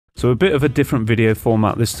So a bit of a different video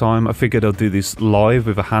format this time. I figured I'll do this live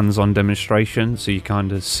with a hands-on demonstration so you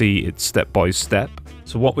kind of see it step by step.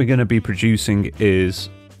 So what we're going to be producing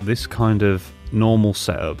is this kind of normal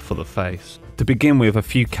setup for the face. To begin with, a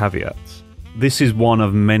few caveats. This is one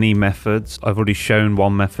of many methods. I've already shown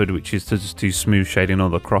one method, which is to just do smooth shading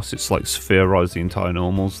all across. It's like spherize the entire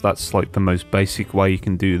normals. That's like the most basic way you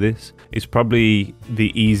can do this. It's probably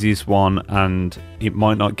the easiest one, and it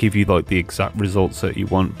might not give you like the exact results that you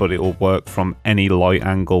want, but it will work from any light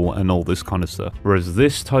angle and all this kind of stuff. Whereas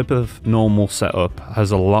this type of normal setup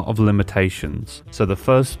has a lot of limitations. So the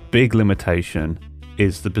first big limitation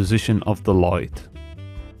is the position of the light.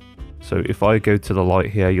 So if I go to the light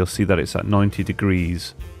here, you'll see that it's at 90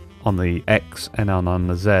 degrees on the X, and on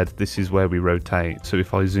the Z, this is where we rotate. So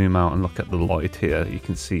if I zoom out and look at the light here, you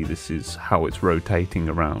can see this is how it's rotating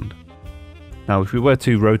around. Now, if we were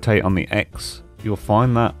to rotate on the X, you'll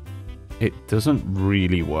find that it doesn't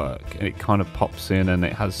really work. It kind of pops in and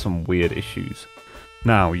it has some weird issues.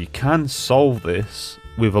 Now, you can solve this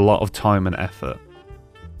with a lot of time and effort.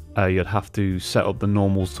 You'd have to set up the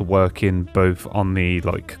normals to work in both on the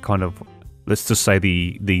like kind of, let's just say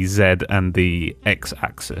the Z and the X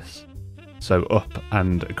axis, so up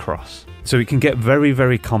and across. So it can get very,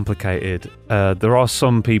 very complicated. There are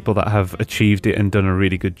some people that have achieved it and done a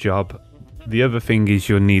really good job. The other thing is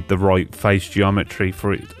you'll need the right face geometry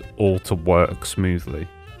for it all to work smoothly.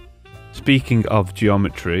 Speaking of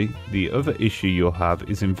geometry, the other issue you'll have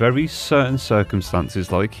is in very certain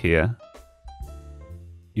circumstances like here,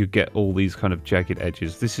 you get all these kind of jagged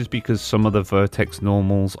edges. This is because some of the vertex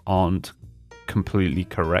normals aren't completely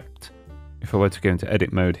correct. If I were to go into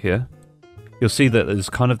edit mode here, you'll see that there's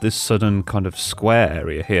kind of this sudden kind of square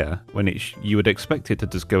area here when you would expect it to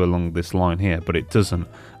just go along this line here, but it doesn't.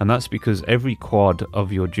 And that's because every quad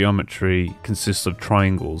of your geometry consists of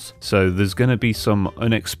triangles. So there's going to be some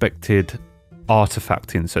unexpected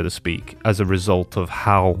artifacting, so to speak, as a result of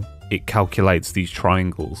how it calculates these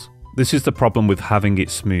triangles. This is the problem with having it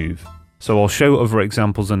smooth. So I'll show other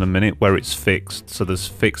examples in a minute where it's fixed. So there's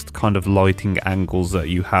fixed kind of lighting angles that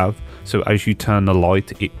you have. So as you turn the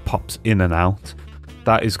light, it pops in and out.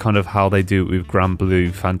 That is kind of how they do it with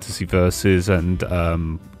Granblue, Fantasy Versus, and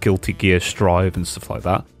Guilty Gear Strive and stuff like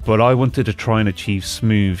that. But I wanted to try and achieve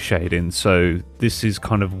smooth shading, so this is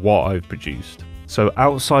kind of what I've produced. So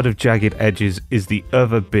outside of jagged edges is the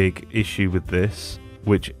other big issue with this,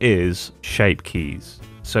 which is shape keys.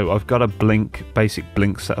 So I've got a basic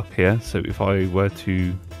blink set up here. So if I were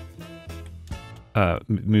to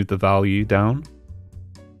move the value down,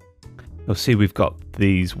 you'll see we've got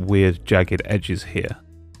these weird jagged edges here.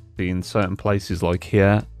 See, in certain places like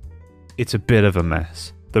here, it's a bit of a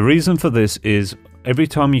mess. The reason for this is every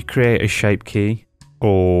time you create a shape key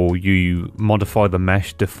or you modify the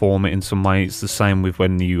mesh, deform it in some way, it's the same with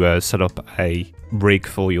when you set up a rig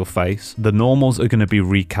for your face. The normals are going to be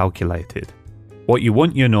recalculated. What you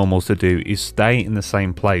want your normals to do is stay in the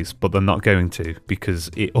same place, but they're not going to because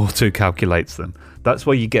it auto-calculates them. That's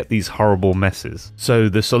why you get these horrible messes. So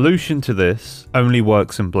the solution to this only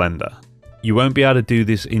works in Blender. You won't be able to do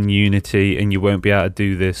this in Unity, and you won't be able to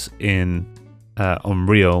do this in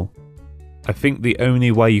Unreal. I think the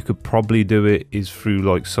only way you could probably do it is through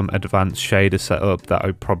like some advanced shader setup that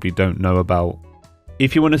I probably don't know about.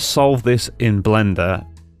 If you want to solve this in Blender,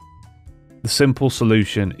 the simple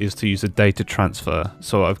solution is to use a data transfer.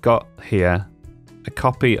 So I've got here a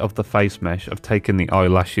copy of the face mesh. I've taken the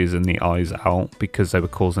eyelashes and the eyes out because they were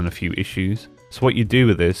causing a few issues. So what you do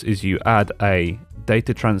with this is you add a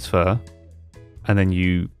data transfer, and then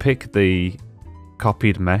you pick the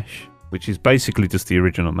copied mesh, which is basically just the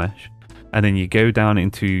original mesh, and then you go down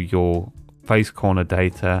into your face corner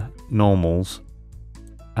data normals,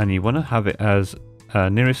 and you want to have it as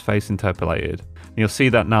nearest face interpolated. You'll see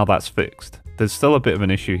that now that's fixed. There's still a bit of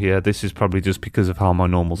an issue here. This is probably just because of how my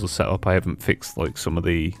normals are set up. I haven't fixed like some of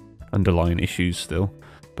the underlying issues still.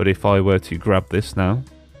 But if I were to grab this now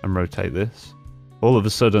and rotate this, all of a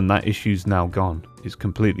sudden that issue's now gone. It's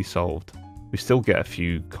completely solved. We still get a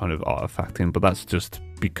few kind of artifacting, but that's just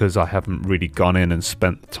because I haven't really gone in and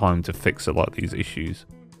spent the time to fix a lot of these issues.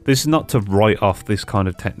 This is not to write off this kind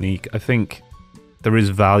of technique. I think there is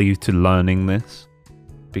value to learning this,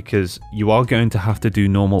 because you are going to have to do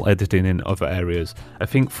normal editing in other areas. I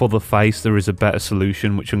think for the face there is a better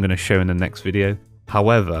solution, which I'm going to show in the next video.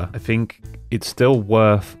 However, I think it's still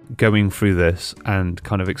worth going through this and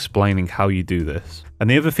kind of explaining how you do this. And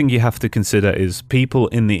the other thing you have to consider is people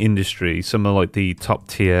in the industry, some are like the top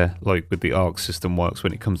tier, like with the ARC system works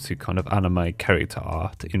when it comes to kind of anime character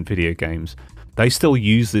art in video games, they still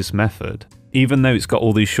use this method. Even though it's got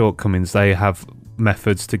all these shortcomings, they have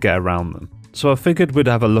methods to get around them. So I figured we'd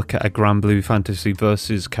have a look at a Granblue Fantasy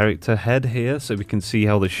Versus character head here, so we can see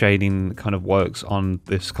how the shading kind of works on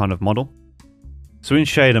this kind of model. So in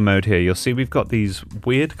shader mode here, you'll see we've got these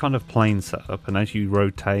weird kind of planes set up, and as you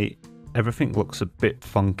rotate, everything looks a bit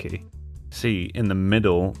funky. See, in the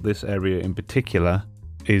middle, this area in particular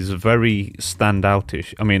is very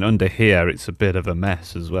standoutish. I mean, under here, it's a bit of a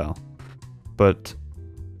mess as well. But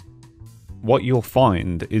what you'll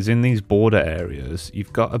find is in these border areas,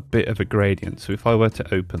 you've got a bit of a gradient. So if I were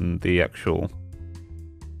to open the actual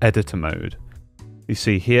editor mode, you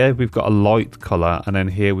see here we've got a light color, and then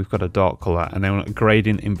here we've got a dark color, and then a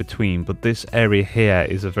gradient in between. But this area here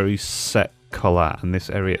is a very set color, and this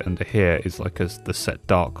area under here is like the set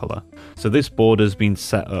dark color. So this border's been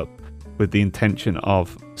set up with the intention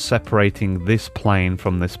of separating this plane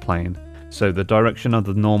from this plane. So the direction of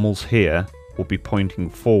the normals here will be pointing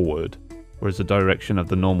forward, whereas the direction of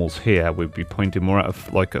the normals here would be pointing more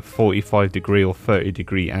at like a 45 degree or 30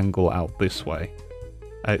 degree angle out this way.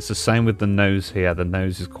 It's the same with the nose here. The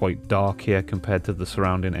nose is quite dark here compared to the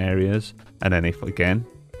surrounding areas. And then if, again,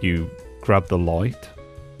 you grab the light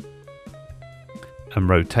and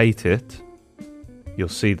rotate it, you'll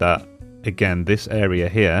see that, again, this area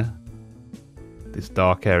here, this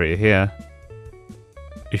dark area here,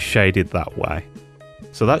 is shaded that way.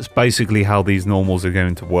 So that's basically how these normals are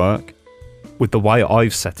going to work. With the way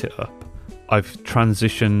I've set it up, I've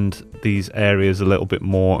transitioned these areas a little bit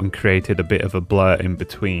more and created a bit of a blur in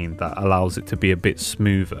between that allows it to be a bit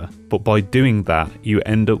smoother. But by doing that, you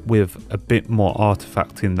end up with a bit more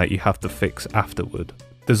artifacting that you have to fix afterward.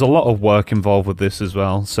 There's a lot of work involved with this as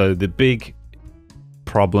well. So the big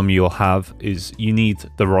problem you'll have is you need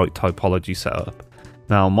the right typology setup.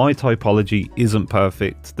 Now, my typology isn't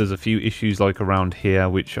perfect. There's a few issues like around here,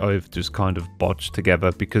 which I've just kind of botched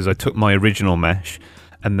together because I took my original mesh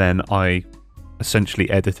and then I essentially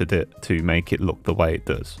edited it to make it look the way it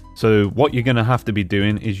does. So what you're going to have to be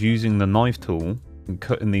doing is using the knife tool and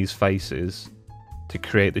cutting these faces to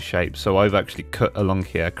create the shape. So I've actually cut along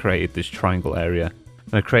here, created this triangle area,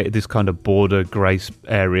 and I created this kind of border grace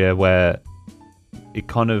area where it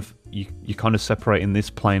kind of, you kind of separating this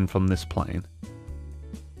plane from this plane.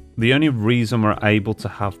 The only reason we're able to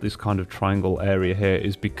have this kind of triangle area here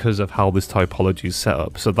is because of how this typology is set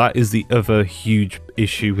up. So that is the other huge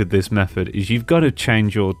issue with this method, is you've got to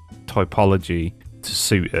change your typology to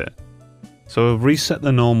suit it. So I've reset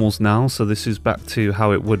the normals now, so this is back to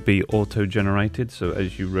how it would be auto-generated. So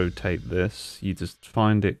as you rotate this, you just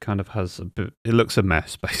find it kind of has a bit, it looks a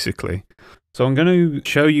mess basically. So I'm going to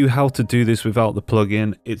show you how to do this without the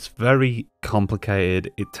plugin. It's very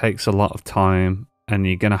complicated, it takes a lot of time, and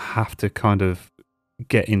you're going to have to kind of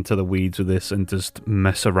get into the weeds with this and just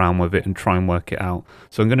mess around with it and try and work it out.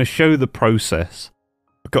 So I'm going to show the process.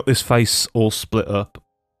 I've got this face all split up.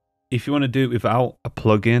 If you want to do it without a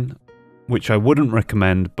plugin, which I wouldn't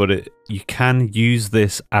recommend, but you can use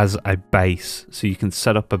this as a base. So you can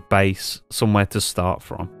set up a base somewhere to start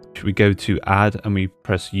from. Should we go to add and we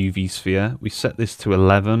press UV sphere? We set this to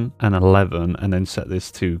 11 and 11 and then set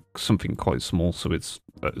this to something quite small so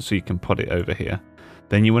you can put it over here.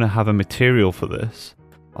 Then you want to have a material for this.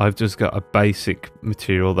 I've just got a basic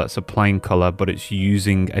material that's a plain color, but it's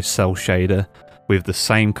using a cell shader with the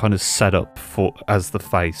same kind of setup as the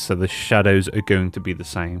face. So the shadows are going to be the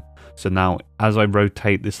same. So now as I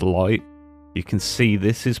rotate this light, you can see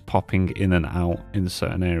this is popping in and out in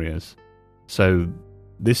certain areas. So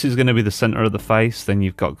this is going to be the center of the face. Then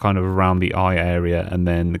you've got kind of around the eye area and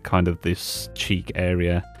then kind of this cheek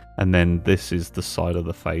area. And then this is the side of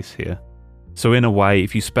the face here. So in a way,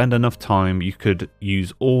 if you spend enough time, you could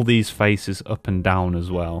use all these faces up and down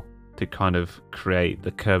as well to kind of create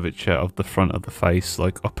the curvature of the front of the face,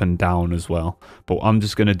 like up and down as well. But I'm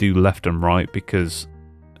just going to do left and right because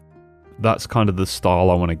that's kind of the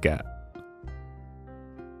style I want to get.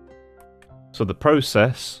 So the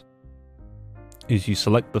process is you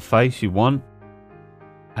select the face you want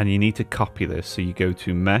and you need to copy this. So you go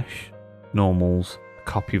to Mesh, Normals,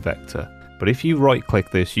 Copy Vector. But if you right click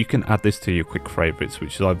this, you can add this to your quick favorites,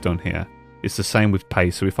 which I've done here. It's the same with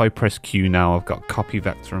paste. So if I press Q now, I've got copy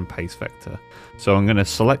vector and paste vector. So I'm going to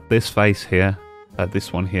select this face here,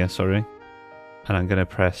 this one here, sorry. And I'm going to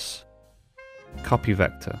press copy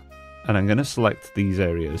vector. And I'm going to select these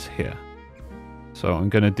areas here. So I'm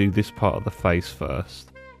going to do this part of the face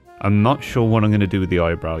first. I'm not sure what I'm going to do with the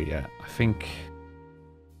eyebrow yet. I think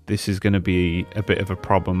this is going to be a bit of a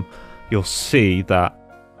problem. You'll see that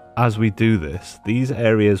as we do this, these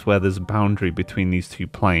areas where there's a boundary between these two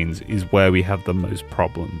planes is where we have the most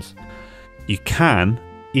problems. You can,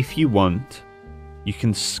 if you want, you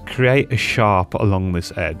can create a sharp along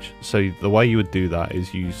this edge. So the way you would do that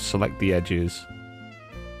is you select the edges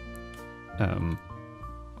in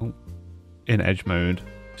edge mode,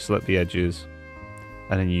 select the edges,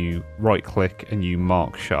 and then you right click and you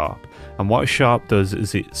mark sharp. And what a sharp does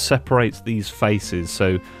is it separates these faces.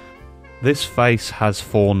 So this face has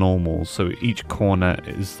 4 normals, so each corner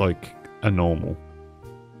is like a normal.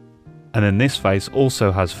 And then this face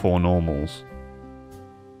also has 4 normals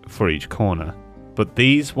for each corner. But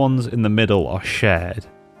these ones in the middle are shared.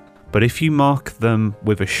 But if you mark them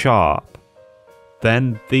with a sharp,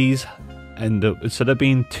 then these end up, instead of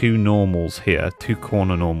being 2 normals here, 2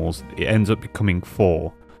 corner normals, it ends up becoming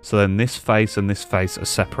 4. So then this face and this face are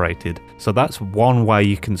separated. So that's one way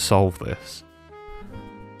you can solve this.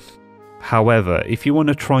 However, if you want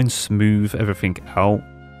to try and smooth everything out,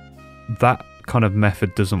 that kind of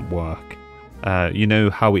method doesn't work. You know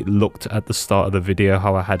how it looked at the start of the video,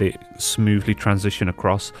 how I had it smoothly transition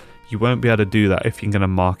across? You won't be able to do that if you're going to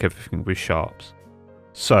mark everything with sharps.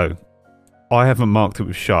 So I haven't marked it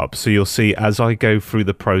with sharps, so you'll see as I go through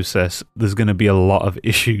the process, there's going to be a lot of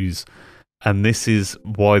issues. And this is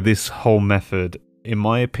why this whole method, in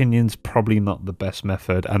my opinion, is probably not the best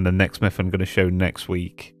method. And the next method I'm going to show next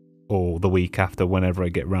week or the week after, whenever I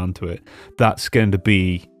get around to it, that's going to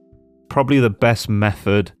be probably the best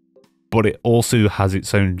method, but it also has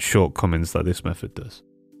its own shortcomings that this method does.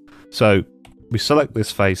 So we select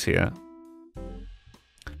this face here,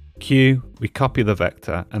 Q, we copy the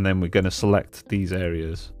vector, and then we're going to select these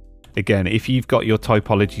areas. Again, if you've got your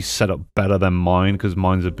typology set up better than mine, because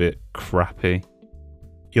mine's a bit crappy,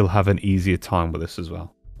 you'll have an easier time with this as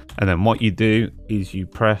well. And then what you do is you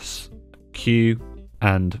press Q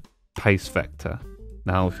and paste vector.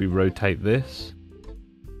 Now if we rotate this,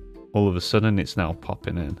 all of a sudden it's now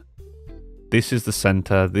popping in. This is the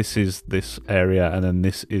center, this is this area, and then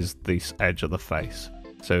this is this edge of the face.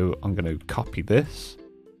 So I'm going to copy this,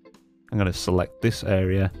 I'm going to select this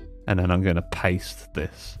area, and then I'm going to paste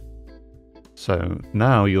this. So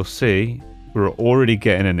now you'll see we're already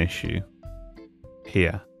getting an issue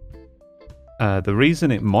here. The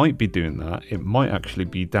reason it might be doing that, it might actually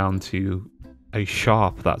be down to a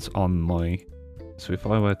sharp that's on my... So if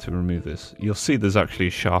I were to remove this, you'll see there's actually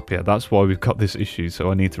a sharp here. That's why we've got this issue,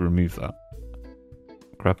 so I need to remove that.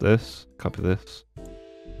 Grab this, copy this.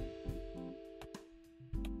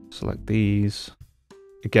 Select these.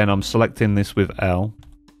 Again, I'm selecting this with L,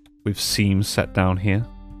 with seam set down here.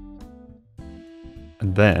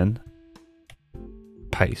 And then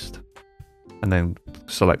paste. And then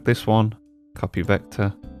select this one, copy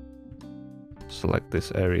vector, select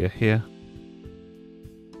this area here,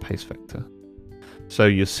 paste vector. So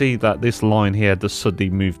you see that this line here does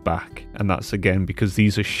suddenly move back, and that's again because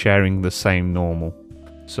these are sharing the same normal.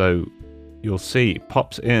 So you'll see it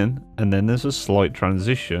pops in, and then there's a slight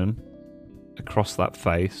transition across that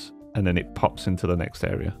face, and then it pops into the next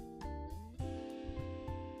area.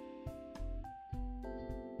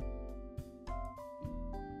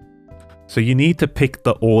 So you need to pick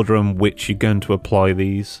the order in which you're going to apply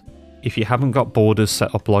these. If you haven't got borders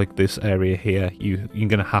set up like this area here, you're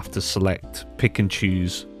going to have to select, pick and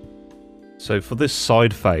choose. So for this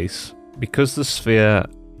side face, because the sphere,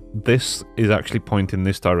 this is actually pointing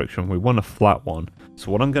this direction, we want a flat one. So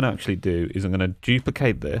what I'm going to actually do is I'm going to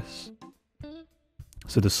duplicate this.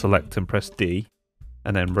 So just select and press D,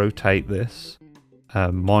 and then rotate this,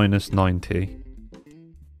 minus 90.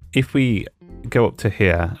 If we go up to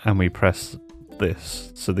here and we press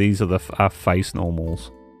this, so these are our face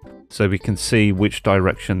normals, so we can see which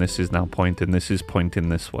direction this is now pointing. This is pointing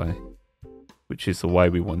this way, which is the way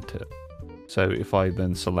we want it. So if I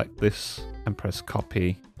then select this and press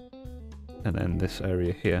copy, and then this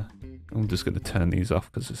area here, I'm just going to turn these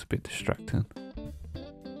off because it's a bit distracting.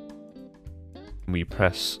 And we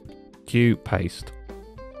press Q, paste.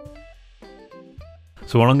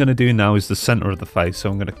 So what I'm going to do now is the center of the face. So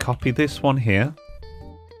I'm going to copy this one here.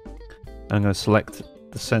 And I'm going to select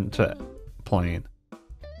the center plane.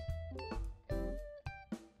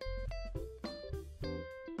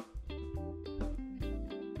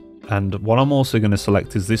 And what I'm also going to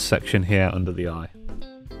select is this section here under the eye.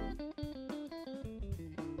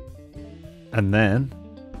 And then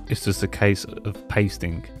it's just a case of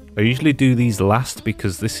pasting. I usually do these last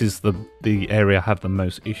because this is the area I have the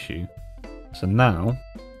most issue. So now,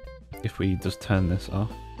 if we just turn this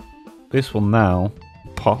off, this will now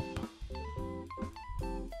pop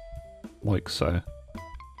like so.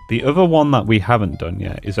 The other one that we haven't done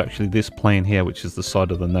yet is actually this plane here, which is the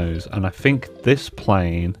side of the nose. And I think this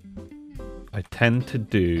plane, I tend to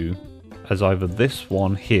do as either this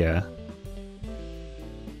one here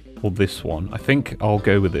or this one. I think I'll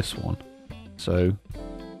go with this one. So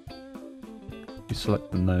you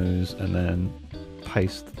select the nose and then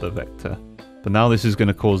paste the vector. But now this is going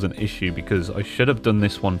to cause an issue because I should have done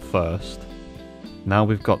this one first. Now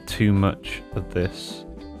we've got too much of this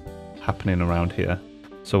happening around here.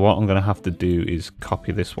 So what I'm going to have to do is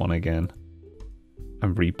copy this one again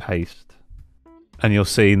and repaste. And you'll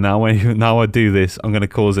see now now I do this, I'm going to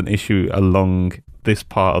cause an issue along this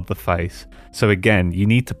part of the face. So again, you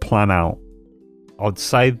need to plan out. I'd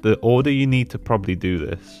say the order you need to probably do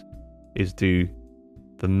this is do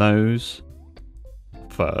the nose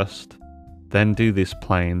first, then do this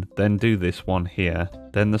plane, then do this one here,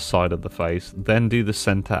 then the side of the face, then do the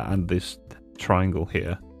center and this triangle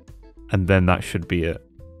here. And then that should be it.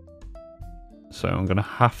 So I'm going to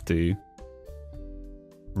have to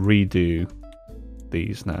redo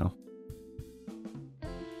these now.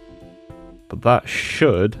 But that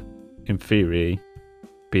should, in theory,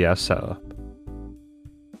 be our setup.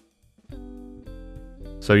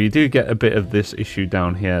 So you do get a bit of this issue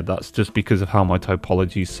down here. That's just because of how my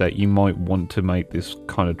typology is set. You might want to make this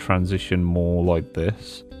kind of transition more like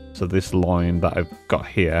this. So this line that I've got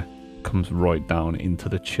here comes right down into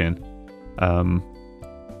the chin.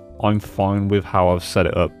 I'm fine with how I've set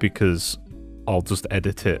it up because I'll just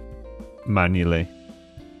edit it manually.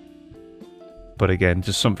 But again,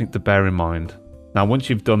 just something to bear in mind. Now, once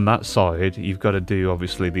you've done that side, you've got to do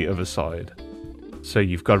obviously the other side. So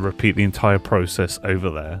you've got to repeat the entire process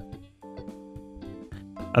over there.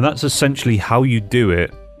 And that's essentially how you do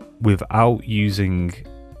it without using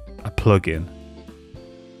a plugin.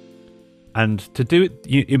 And to do it,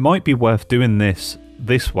 it might be worth doing this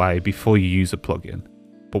way before you use a plugin.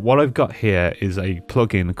 But what I've got here is a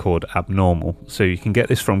plugin called Abnormal. So you can get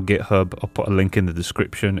this from GitHub. I'll put a link in the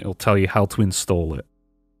description. It'll tell you how to install it.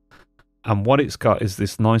 And what it's got is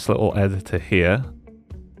this nice little editor here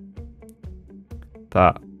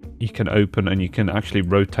that you can open, and you can actually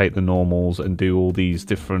rotate the normals and do all these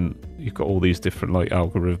different, you've got all these different like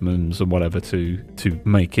algorithms and whatever to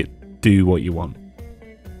make it do what you want.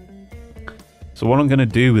 So what I'm going to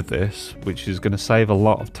do with this, which is going to save a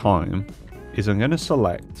lot of time, is I'm going to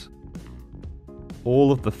select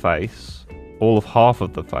all of the face, all of half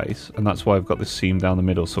of the face, and that's why I've got this seam down the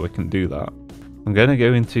middle so I can do that. I'm going to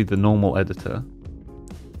go into the normal editor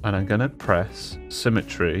and I'm going to press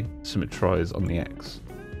symmetrize on the X.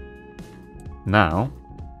 Now,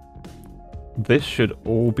 this should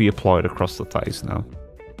all be applied across the face now.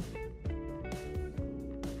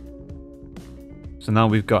 So now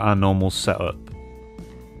we've got our normal set up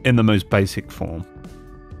in the most basic form.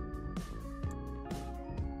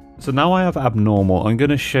 So now I have abnormal. I'm going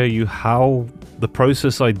to show you how the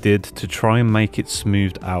process I did to try and make it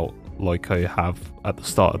smoothed out like I have at the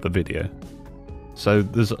start of the video. So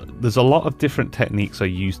there's a lot of different techniques I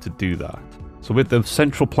use to do that. So with the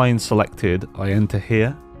central plane selected, I enter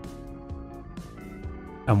here.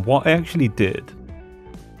 And what I actually did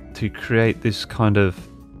to create this kind of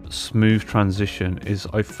smooth transition is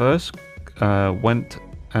I first went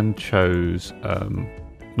and chose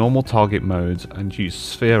normal target modes and use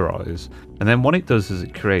spherize, and then what it does is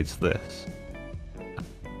it creates this.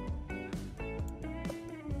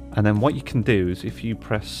 And then what you can do is if you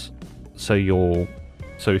press, so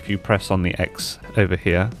if you press on the X over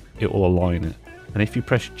here, it will align it. And if you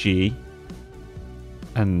press G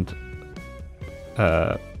and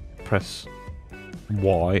press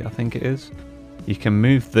Y, I think it is, you can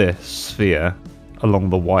move this sphere along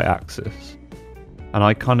the Y axis. And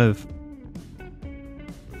I kind of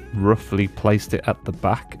roughly placed it at the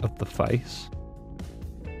back of the face.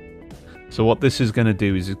 So what this is going to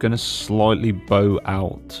do is it's going to slightly bow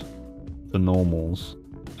out the normals.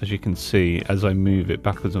 As you can see, as I move it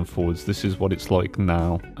backwards and forwards, this is what it's like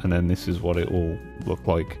now, and then this is what it will look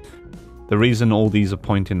like. The reason all these are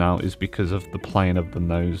pointing out is because of the plane of the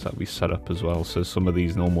nose that we set up as well, so some of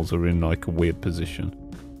these normals are in like a weird position.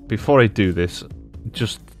 Before I do this,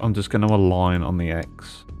 I'm just going to align on the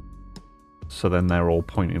X. So then they're all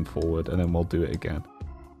pointing forward, and then we'll do it again.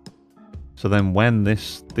 So then when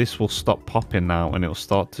this will stop popping now, and it'll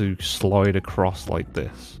start to slide across like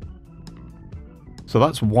this. So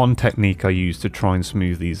that's one technique I use to try and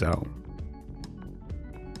smooth these out.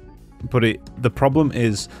 But the problem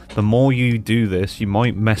is, the more you do this, you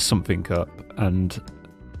might mess something up and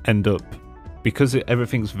end up, because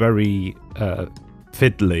everything's very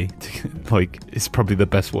fiddly, like it's probably the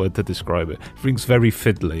best word to describe it. Everything's very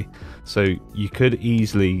fiddly, so you could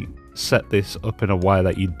easily set this up in a way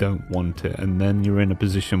that you don't want it, and then you're in a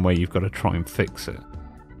position where you've got to try and fix it.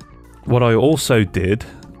 What I also did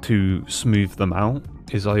to smooth them out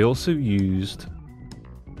is I also used,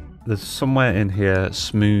 there's somewhere in here,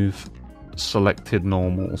 smooth selected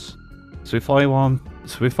normals, So if I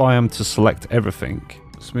am to select everything,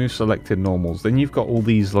 smooth selected normals, then you've got all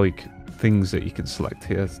these like things that you can select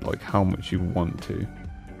here, like how much you want to.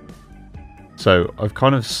 So I've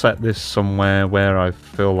kind of set this somewhere where I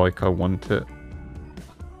feel like I want it.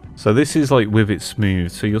 So this is like with it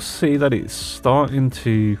smooth, so you'll see that it's starting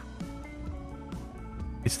to...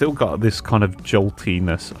 It's still got this kind of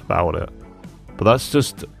joltiness about it. But that's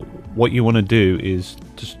just what you want to do, is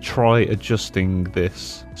just try adjusting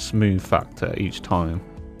this smooth factor each time.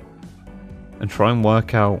 And try and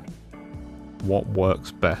work out what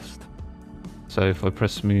works best. So if I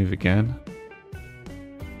press smooth again,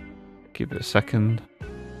 give it a second.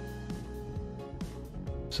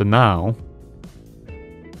 So now,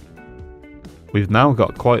 we've now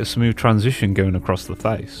got quite a smooth transition going across the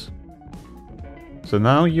face. So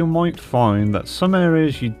now you might find that some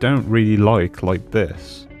areas you don't really like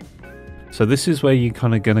this. So this is where you're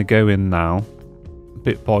kind of going to go in now,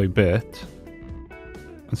 bit by bit,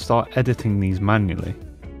 and start editing these manually.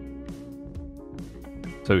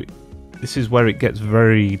 So this is where it gets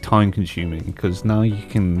very time consuming, because now you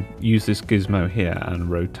can use this gizmo here and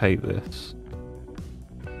rotate this.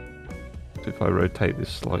 So if I rotate this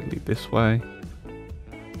slightly this way,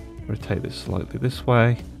 rotate this slightly this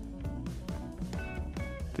way.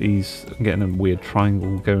 I'm getting a weird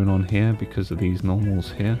triangle going on here because of these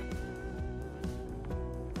normals here.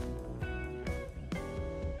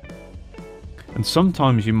 And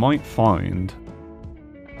sometimes you might find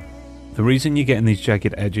the reason you're getting these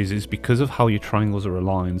jagged edges is because of how your triangles are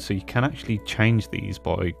aligned. So you can actually change these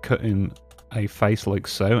by cutting a face like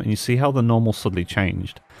so, and you see how the normal suddenly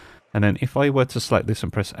changed. And then if I were to select this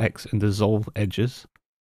and press X and dissolve edges,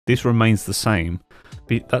 this remains the same.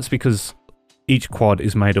 That's because each quad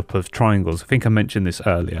is made up of triangles. I think I mentioned this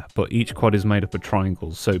earlier, but each quad is made up of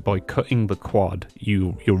triangles. So by cutting the quad,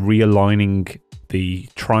 you're realigning the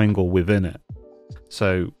triangle within it.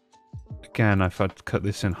 So again, if I cut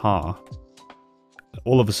this in half,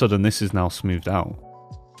 all of a sudden this is now smoothed out.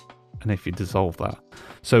 And if you dissolve that.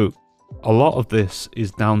 So a lot of this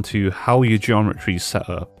is down to how your geometry is set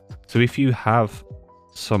up. So if you have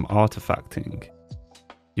some artifacting,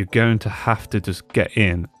 you're going to have to just get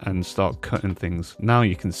in and start cutting things. Now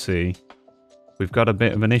you can see we've got a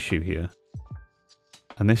bit of an issue here.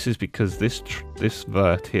 And this is because this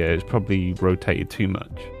vert here is probably rotated too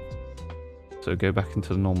much. So go back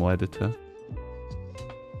into the normal editor.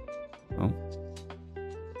 Oh.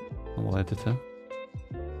 Normal editor.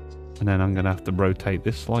 And then I'm going to have to rotate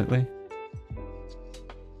this slightly.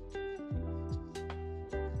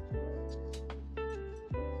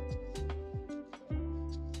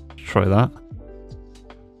 Try that.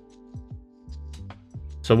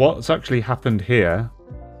 So what's actually happened here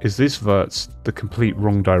is this vert's the complete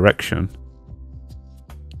wrong direction.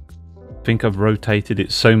 I think I've rotated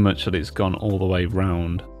it so much that it's gone all the way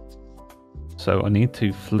round. So I need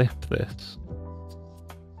to flip this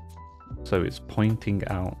so it's pointing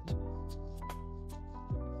out.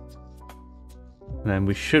 And then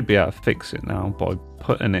we should be able to fix it now by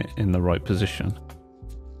putting it in the right position.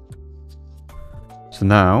 So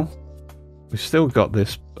now we've still got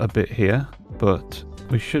this a bit here, but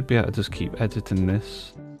we should be able to just keep editing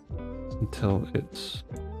this until it's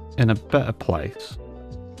in a better place.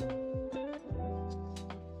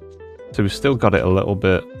 So we've still got it a little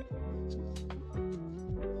bit.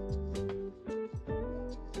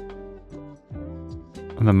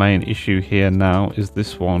 And the main issue here now is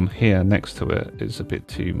this one here next to it is a bit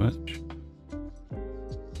too much.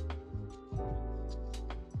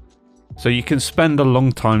 So you can spend a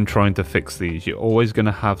long time trying to fix these. You're always going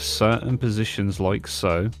to have certain positions like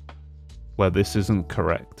so, where this isn't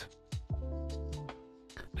correct.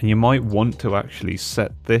 And you might want to actually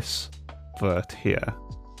set this vert here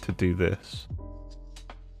to do this.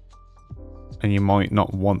 And you might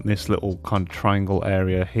not want this little kind of triangle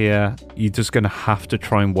area here. You're just going to have to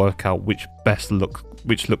try and work out which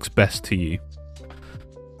looks best to you.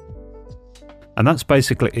 And that's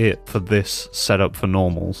basically it for this setup for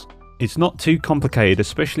normals. It's not too complicated,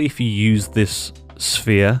 especially if you use this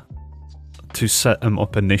sphere to set them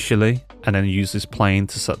up initially and then use this plane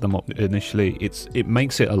to set them up initially. It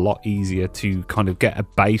makes it a lot easier to kind of get a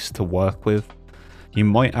base to work with. You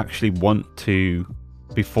might actually want to,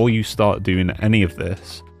 before you start doing any of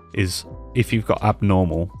this, is if you've got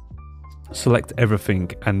abnormal, select everything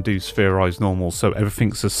and do spherized normal so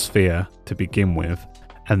everything's a sphere to begin with,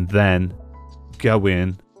 and then go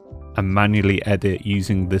in and manually edit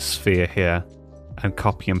using this sphere here and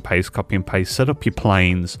copy and paste, set up your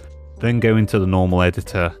planes, then go into the normal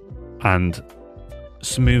editor and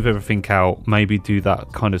smooth everything out, maybe do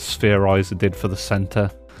that kind of spherize I did for the center,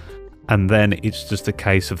 And then it's just a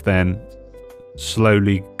case of then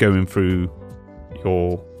slowly going through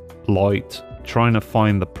your light, trying to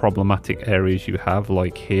find the problematic areas you have,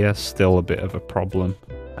 like here, still a bit of a problem,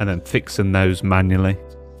 and then fixing those manually.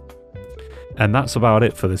 And that's about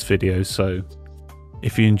it for this video. So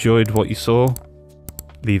if you enjoyed what you saw,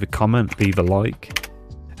 leave a comment, leave a like.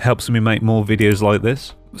 It helps me make more videos like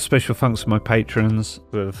this. Special thanks to my patrons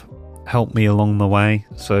who have helped me along the way.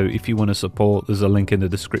 So if you want to support, there's a link in the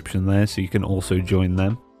description there, so you can also join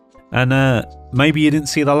them. And maybe you didn't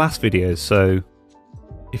see the last video, so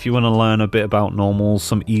if you want to learn a bit about normals,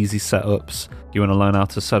 some easy setups, you want to learn how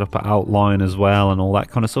to set up an outline as well and all that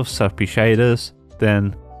kind of stuff, set up your shaders,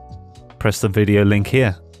 then press the video link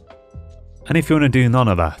here. And if you want to do none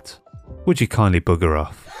of that, would you kindly bugger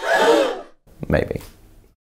off? Maybe.